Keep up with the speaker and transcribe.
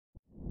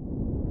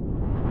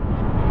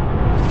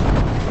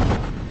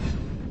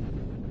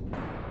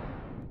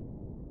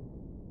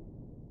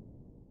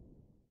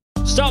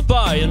Stop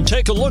by and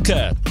take a look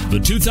at the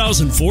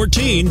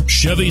 2014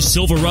 Chevy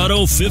Silverado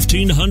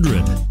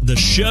 1500. The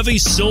Chevy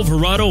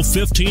Silverado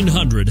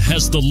 1500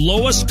 has the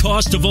lowest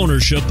cost of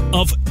ownership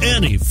of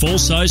any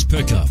full-size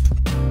pickup.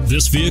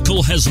 This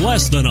vehicle has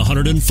less than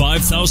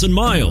 105,000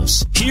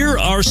 miles. Here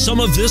are some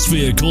of this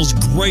vehicle's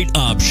great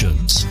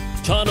options: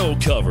 tonneau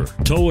cover,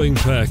 towing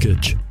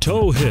package,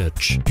 tow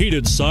hitch,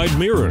 heated side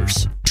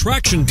mirrors,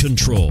 traction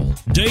control,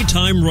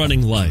 daytime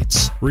running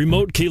lights,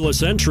 remote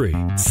keyless entry,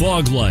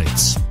 fog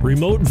lights,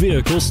 remote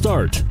vehicle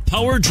start,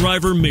 power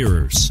driver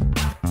mirrors.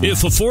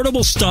 If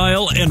affordable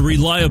style and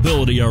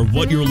reliability are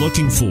what you're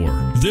looking for,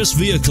 this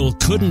vehicle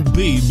couldn't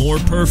be more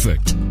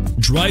perfect.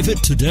 Drive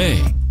it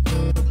today.